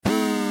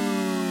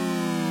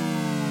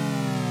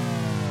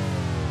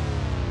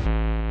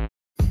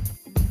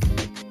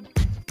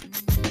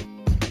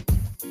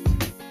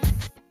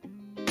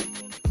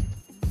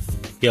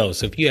Yo,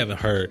 so if you haven't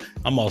heard,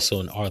 I'm also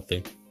an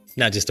author,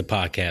 not just a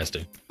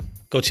podcaster.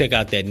 Go check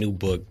out that new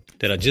book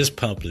that I just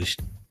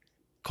published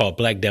called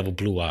Black Devil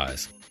Blue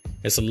Eyes.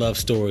 It's a love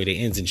story that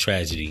ends in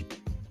tragedy,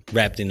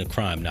 wrapped in a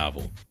crime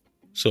novel.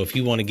 So if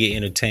you want to get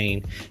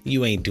entertained,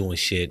 you ain't doing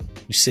shit.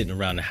 You sitting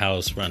around the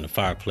house, around the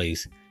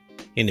fireplace,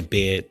 in the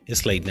bed.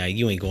 It's late night.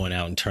 You ain't going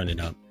out and turning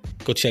up.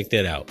 Go check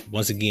that out.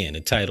 Once again, the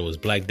title is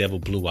Black Devil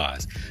Blue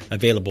Eyes,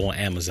 available on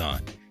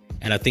Amazon.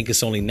 And I think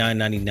it's only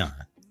 $9.99.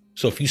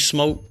 So if you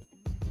smoke,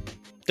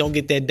 don't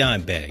get that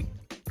dime bag.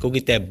 Go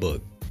get that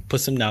book.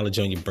 Put some knowledge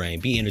on your brain.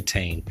 Be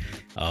entertained.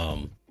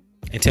 And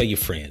tell your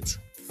friends.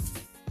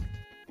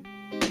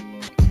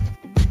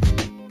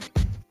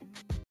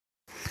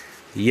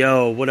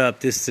 Yo, what up?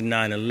 This is the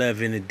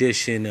 9/11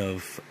 edition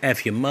of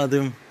F Your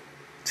Mother.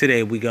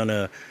 Today we're going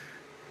to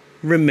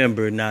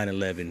remember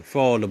 9/11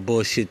 for all the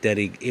bullshit that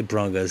it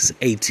brought us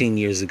 18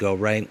 years ago,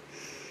 right?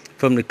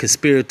 From the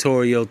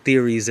conspiratorial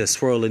theories that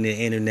swirl in the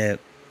internet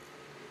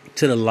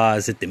to the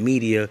lies that the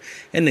media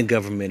and the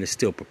government is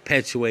still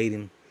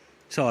perpetuating,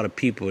 to all the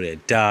people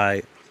that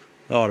died,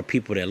 all the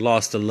people that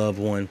lost a loved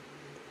one,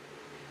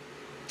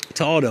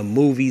 to all the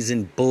movies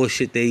and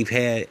bullshit they've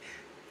had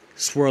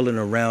swirling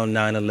around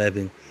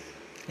 9/11,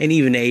 and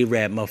even the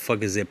Arab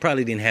motherfuckers that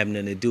probably didn't have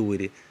nothing to do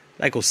with it,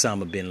 like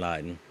Osama bin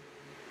Laden.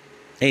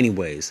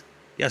 Anyways,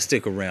 y'all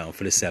stick around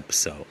for this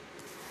episode.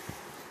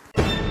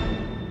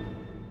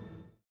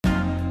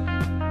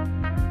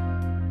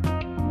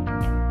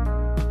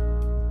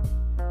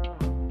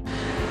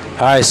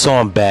 Alright, so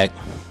I'm back.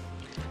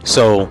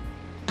 So,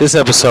 this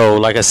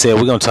episode, like I said,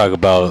 we're going to talk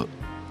about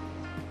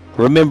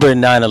remembering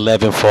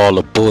 9/11 for all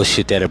the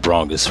bullshit that it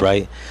brought us,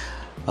 right?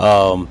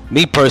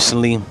 Me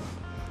personally,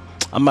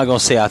 I'm not going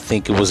to say I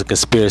think it was a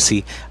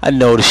conspiracy. I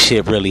know the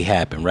shit really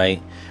happened,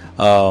 right?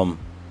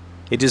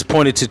 It just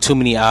pointed to too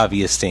many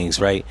obvious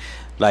things, right?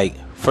 Like,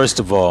 first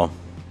of all,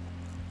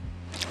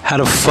 how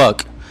the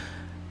fuck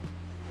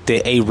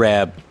did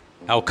Arab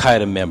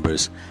Al-Qaeda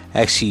members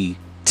actually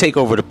take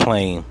over the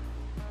plane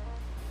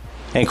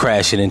and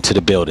crash it into the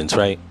buildings,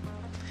 right?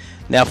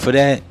 Now, for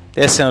that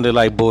sounded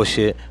like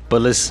bullshit,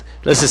 but let's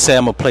just say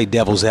I'm gonna play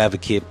devil's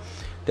advocate.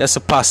 That's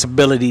a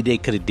possibility they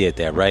could have did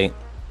that, right?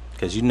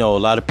 Because you know a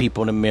lot of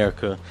people in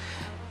America,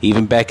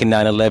 even back in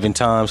 9/11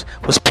 times,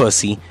 was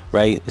pussy,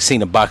 right?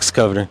 Seen a box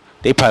cover,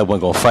 they probably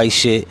wasn't gonna fight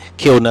shit,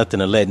 kill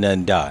nothing, or let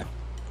nothing die.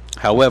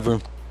 However,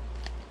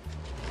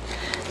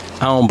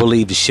 I don't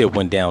believe the shit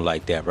went down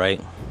like that, right?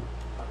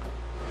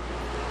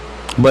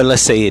 But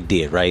let's say it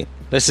did, right?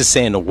 Let's just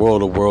say in the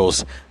world of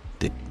worlds,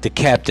 the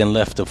captain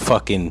left the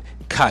fucking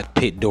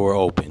cockpit door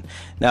open.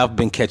 Now, I've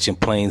been catching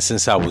planes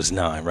since I was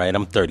 9, right?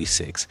 I'm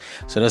 36.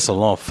 So that's a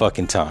long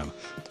fucking time.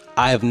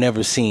 I have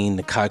never seen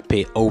the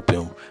cockpit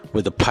open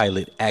where the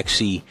pilot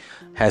actually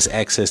has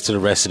access to the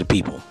rest of the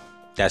people.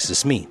 That's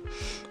just me,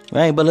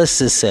 right? But let's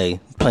just say,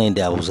 playing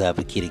devil's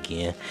advocate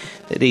again,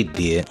 that they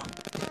did.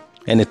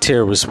 And the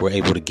terrorists were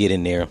able to get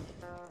in there,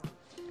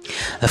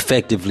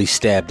 effectively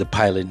stab the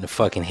pilot in the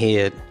fucking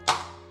head,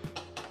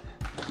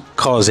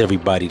 cause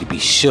everybody to be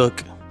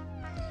shook,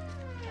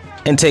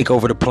 and take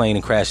over the plane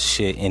and crash the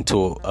shit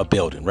into a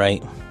building,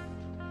 right?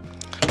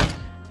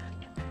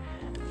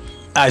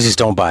 I just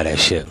don't buy that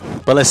shit.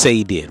 But let's say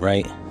he did,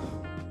 right?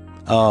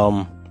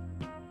 How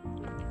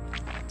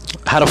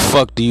the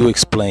fuck do you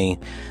explain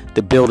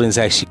the buildings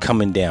actually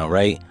coming down,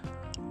 right?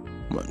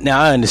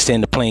 Now, I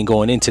understand the plane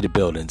going into the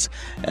buildings.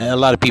 A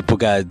lot of people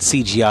got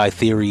CGI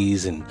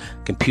theories and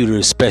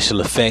computer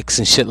special effects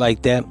and shit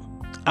like that.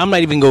 I'm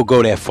not even going to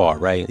go that far,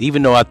 right?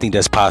 Even though I think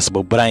that's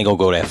possible, but I ain't going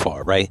to go that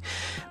far, right?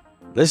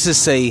 Let's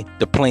just say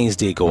the planes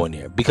did go in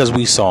there because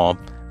we saw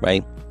them,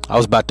 right? I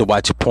was about to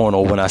watch a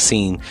porno when I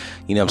seen,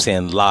 you know what I'm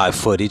saying, live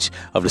footage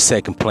of the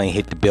second plane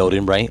hit the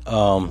building, right?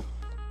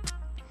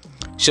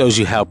 Shows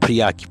you how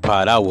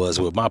preoccupied I was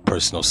with my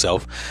personal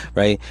self,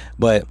 right?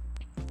 But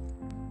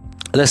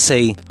let's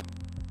say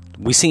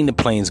we seen the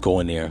planes go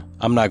in there.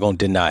 I'm not going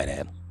to deny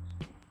that.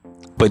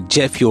 But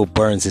jet fuel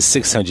burns at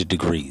 600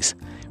 degrees,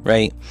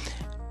 right?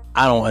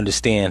 I don't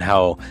understand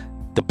how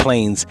the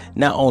planes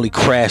not only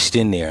crashed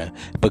in there,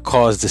 but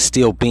caused the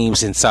steel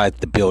beams inside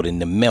the building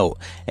to melt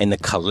and to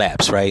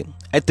collapse, right?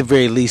 At the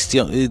very least,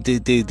 you know,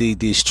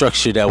 the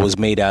structure that was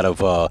made out of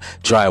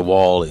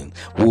drywall and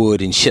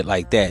wood and shit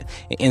like that,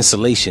 and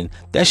insulation,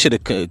 that should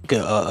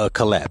have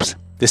collapsed.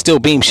 The steel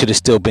beam should have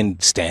still been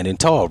standing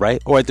tall,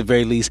 right? Or at the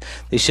very least,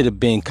 they should have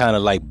been kind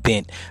of like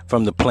bent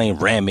from the plane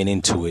ramming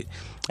into it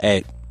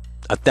at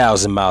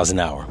 1,000 miles an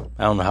hour.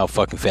 I don't know how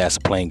fucking fast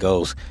a plane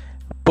goes,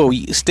 but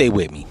stay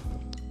with me.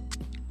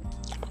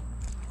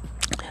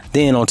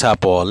 Then on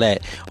top of all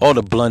that, all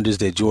the blunders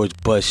that George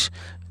Bush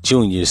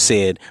Jr.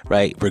 said,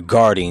 right,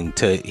 regarding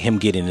to him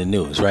getting the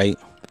news, right?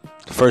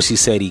 First he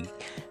said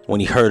when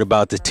he heard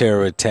about the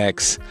terror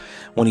attacks,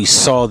 when he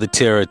saw the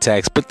terror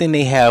attacks, but then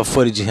they have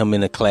footage of him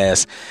in a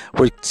class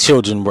where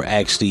children were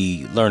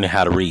actually learning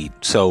how to read.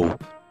 So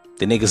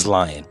the nigga's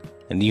lying.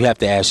 And you have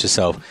to ask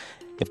yourself,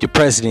 if the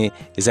president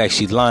is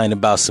actually lying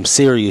about some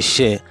serious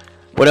shit,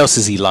 what else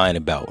is he lying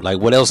about? Like,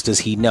 what else does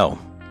he know?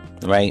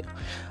 Right?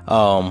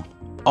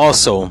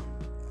 Also,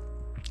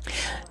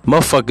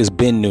 motherfuckers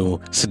been knew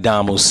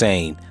Saddam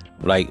Hussein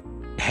like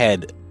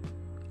had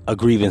a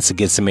grievance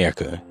against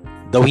America,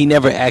 though he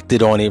never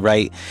acted on it,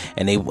 right?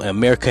 And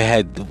America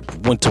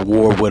had went to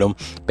war with him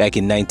back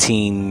in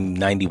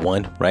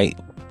 1991, right?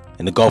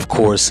 In the Gulf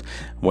Course,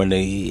 when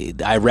the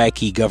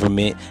Iraqi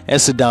government and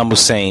Saddam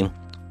Hussein,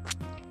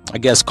 I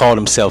guess, called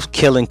himself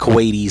killing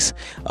Kuwaitis,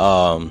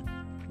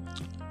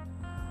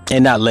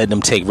 and not letting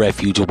them take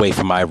refuge away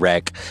from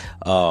Iraq,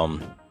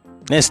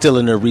 and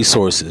stealing their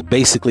resources,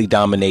 basically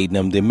dominating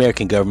them. The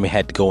American government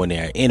had to go in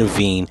there and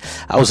intervene.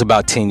 I was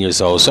about 10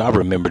 years old, so I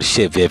remember the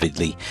shit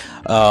vividly.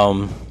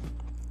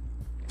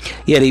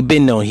 Yeah, they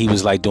been knowing he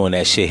was like doing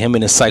that shit, him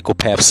and his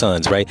psychopath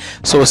sons, right?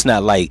 So it's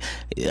not like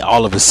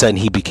all of a sudden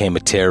he became a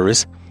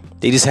terrorist.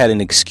 They just had an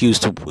excuse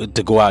to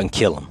go out and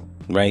kill him,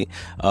 right?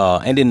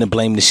 And then to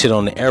blame the shit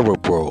on the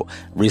Arab world.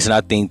 Reason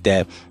I think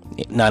that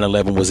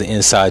 9/11 was an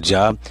inside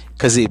job,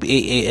 because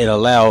it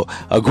allowed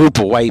a group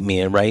of white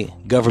men, right,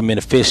 government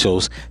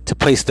officials, to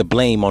place the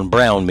blame on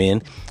brown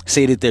men,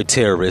 say that they're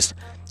terrorists,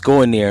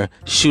 go in there,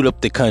 shoot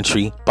up the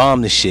country,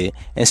 bomb the shit,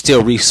 and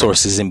steal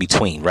resources in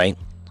between, right?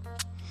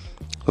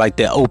 Like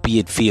the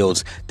opiate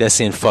fields that's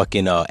in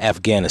fucking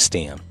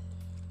Afghanistan,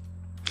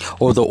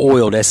 or the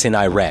oil that's in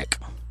Iraq,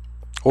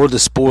 or the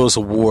spoils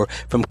of war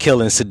from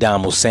killing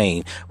Saddam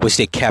Hussein, which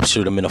they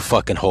captured him in a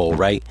fucking hole,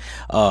 right?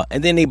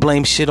 And then they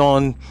blame shit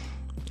on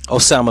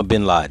Osama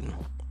bin Laden.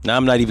 Now,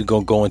 I'm not even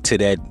gonna go into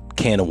that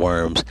can of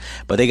worms,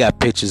 but they got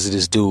pictures of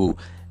this dude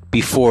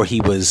before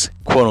he was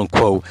quote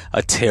unquote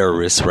a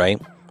terrorist, right?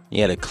 He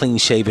had a clean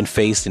shaven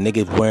face, the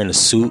nigga wearing a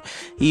suit.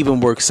 He even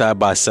worked side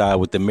by side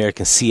with the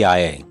American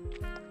CIA.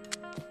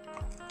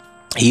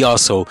 He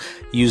also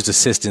used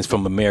assistance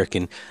from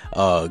American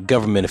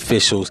government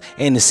officials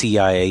and the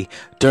CIA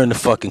during the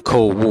fucking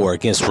Cold War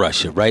against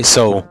Russia, right?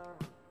 So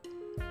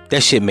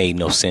that shit made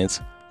no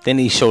sense. Then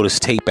he showed us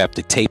tape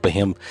after tape of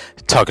him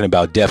talking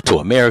about death to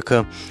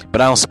America. But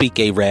I don't speak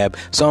Arab,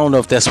 so I don't know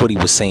if that's what he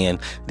was saying.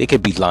 They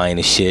could be lying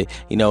and shit.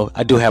 You know,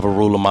 I do have a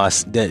rule of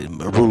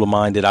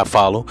mine that I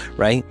follow,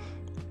 right?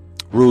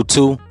 Rule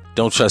 2,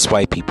 don't trust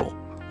white people.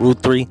 Rule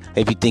 3,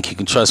 if you think you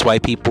can trust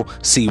white people,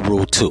 see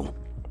Rule 2.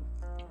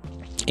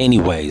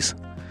 Anyways,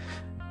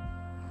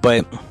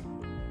 but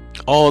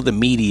all the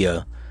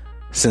media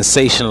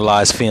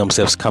sensationalized films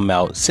that's come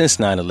out since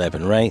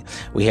 9/11, right?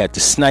 We had The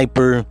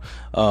Sniper,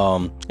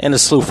 and a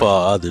slew of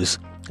others.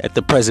 At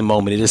the present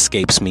moment, it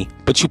escapes me,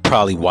 but you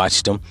probably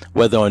watched them,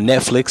 whether on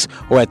Netflix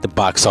or at the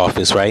box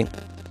office, right?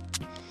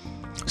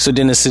 So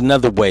then it's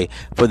another way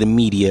for the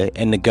media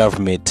and the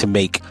government to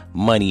make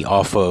money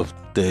off of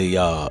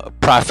the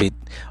profit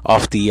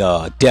off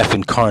the death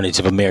and carnage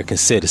of American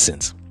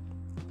citizens,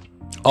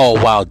 all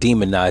while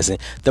demonizing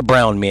the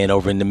brown man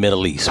over in the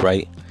Middle East,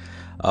 right?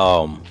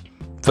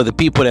 For the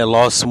people that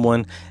lost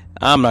someone,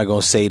 I'm not going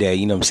to say that,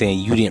 you know what I'm saying,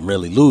 you didn't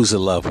really lose a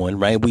loved one,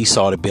 right? We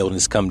saw the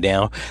buildings come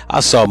down. I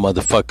saw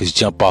motherfuckers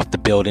jump off the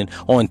building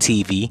on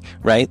TV,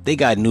 right? They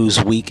got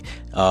Newsweek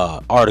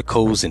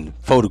articles and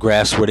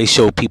photographs where they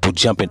show people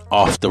jumping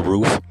off the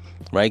roof,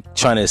 right?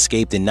 Trying to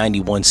escape the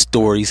 91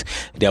 stories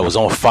that was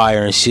on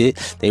fire and shit.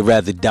 They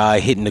rather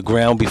die hitting the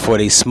ground before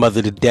they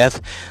smother to death.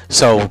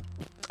 So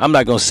I'm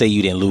not going to say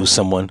you didn't lose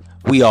someone.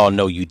 We all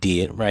know you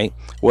did, right?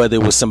 Whether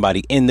it was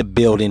somebody in the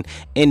building,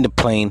 in the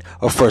plane,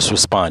 or first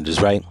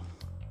responders, right?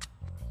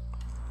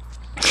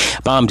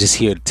 But I'm just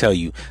here to tell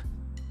you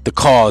the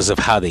cause of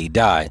how they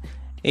died.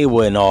 It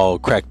wasn't all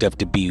cracked up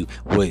to be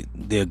what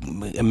the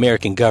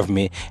American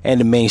government and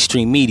the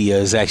mainstream media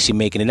is actually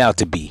making it out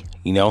to be,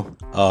 you know?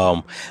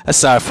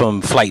 Aside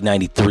from Flight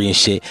 93 and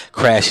shit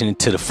crashing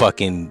into the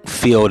fucking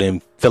field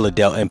in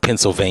Philadelphia and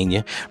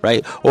Pennsylvania,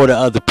 right? Or the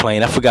other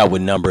plane, I forgot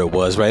what number it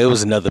was, right? It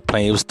was another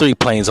plane. It was 3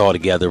 planes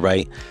altogether,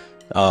 right?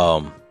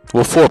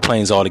 Well, 4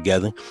 planes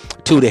altogether.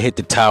 2 that hit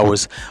the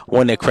towers,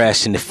 1 that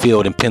crashed in the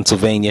field in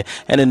Pennsylvania,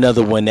 and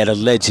another one that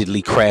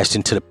allegedly crashed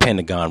into the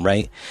Pentagon,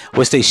 right?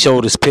 Which they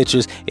showed us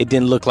pictures. It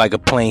didn't look like a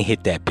plane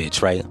hit that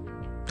bitch, right?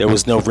 There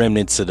was no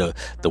remnants of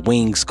the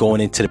wings going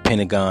into the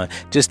Pentagon,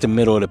 just the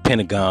middle of the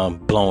Pentagon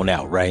blown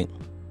out, right?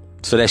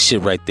 So that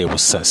shit right there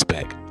was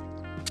suspect.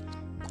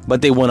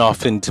 But they went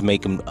off into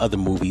making other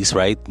movies,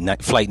 right?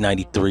 Flight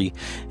 93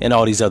 and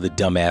all these other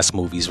dumbass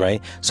movies,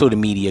 right? So the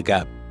media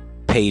got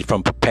paid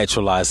from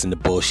perpetualizing the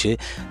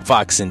bullshit.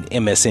 Fox and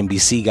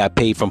MSNBC got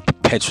paid from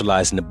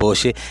perpetualizing the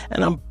bullshit,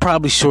 and I'm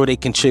probably sure they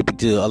contribute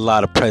to a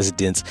lot of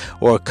presidents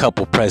or a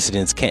couple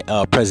presidents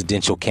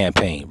presidential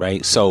campaign,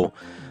 right? So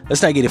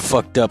let's not get it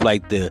fucked up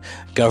like the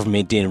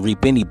government didn't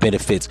reap any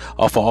benefits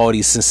off of all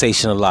these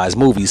sensationalized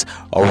movies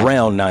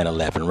around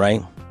 9/11,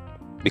 right?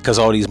 Because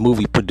all these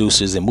movie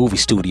producers and movie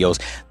studios,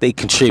 they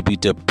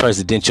contribute to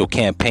presidential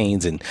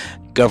campaigns and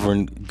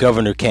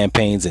governor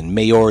campaigns and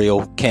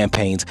mayoral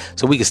campaigns,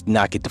 so we can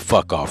knock it the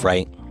fuck off,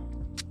 right?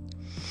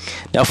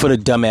 Now, for the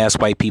dumbass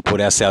white people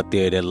that's out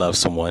there that love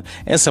someone,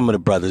 and some of the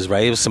brothers,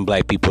 right? It was some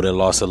black people that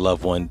lost a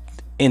loved one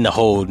in the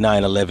whole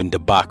 9/11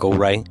 debacle,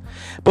 right?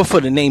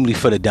 But namely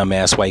for the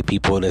dumbass white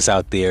people that's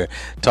out there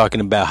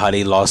talking about how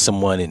they lost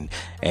someone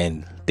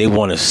and they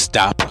want to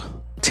stop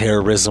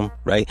terrorism,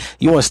 right?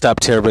 You want to stop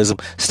terrorism?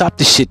 Stop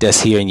the shit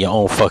that's here in your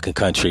own fucking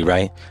country,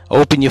 right?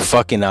 Open your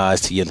fucking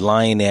eyes to your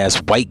lying ass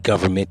white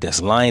government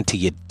that's lying to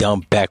your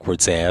dumb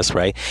backwards ass,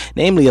 right?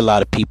 Namely, a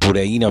lot of people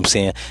that, you know what I'm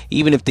saying,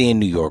 even if they're in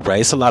New York,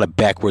 right? It's a lot of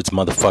backwards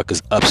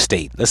motherfuckers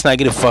upstate. Let's not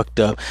get it fucked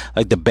up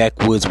like the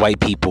backwoods white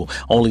people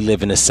only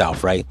live in the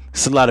South, right?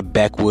 It's a lot of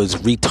backwoods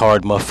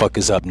retard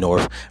motherfuckers up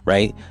north,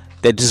 right?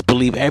 That just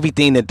believe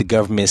everything that the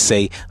government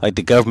say, like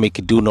the government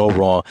can do no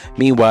wrong.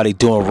 Meanwhile, they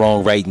doing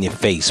wrong right in your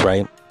face,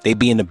 right? They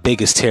being the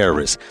biggest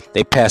terrorists.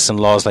 They passing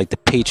laws like the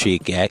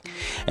Patriot Act,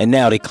 and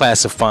now they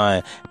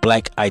classifying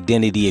black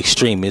identity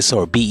extremists,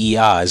 or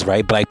BEIs,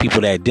 right? Black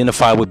people that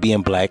identify with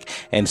being black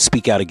and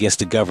speak out against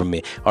the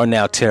government are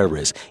now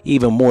terrorists,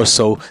 even more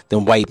so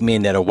than white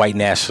men that are white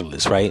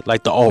nationalists, right?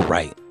 Like the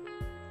alt-right.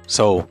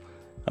 So,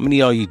 how many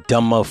of y'all, you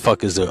dumb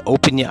motherfuckers, are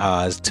open your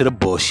eyes to the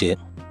bullshit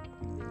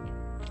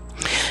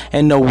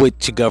and know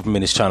what your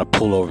government is trying to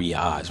pull over your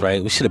eyes,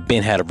 right? We should have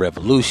been had a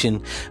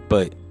revolution,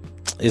 but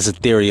it's a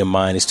theory of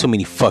mine. There's too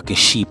many fucking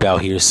sheep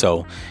out here,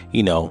 so,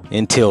 you know,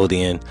 until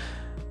then,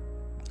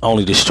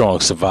 only the strong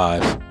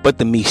survive, but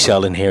the meek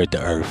shall inherit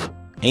the earth.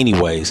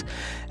 Anyways,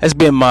 that's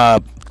been my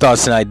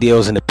thoughts and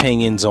ideals and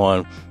opinions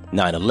on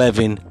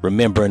 9/11.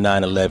 Remember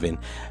 9/11.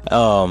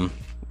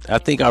 I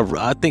think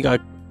I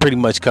pretty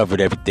much covered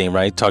everything,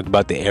 right? Talked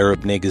about the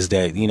Arab niggas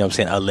that, you know what I'm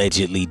saying,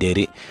 allegedly did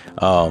it.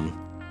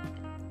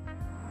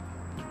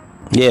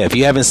 Yeah, if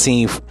you haven't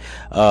seen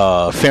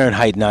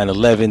Fahrenheit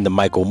 9/11, the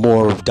Michael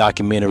Moore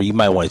documentary, you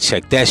might want to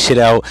check that shit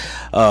out.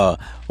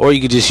 Or you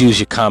could just use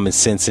your common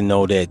sense and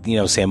know that, you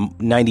know what I'm saying,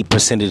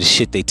 90% of the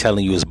shit they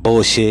telling you is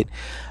bullshit.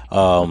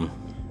 And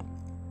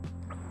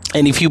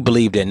if you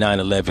believe that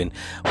 9/11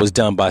 was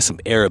done by some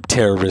Arab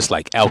terrorists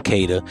like Al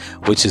Qaeda,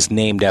 which is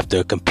named after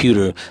a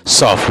computer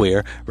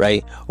software,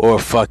 right? Or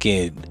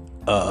fucking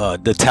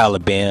the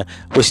Taliban,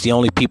 which the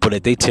only people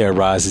that they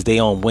terrorize is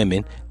their own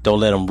women. Don't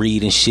let them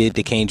read and shit.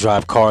 They can't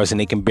drive cars and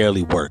they can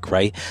barely work,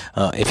 right?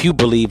 If you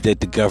believe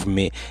that the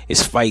government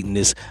is fighting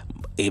this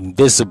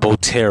invisible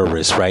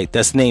terrorist, right?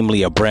 That's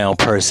namely a brown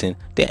person,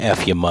 then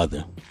F your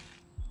mother.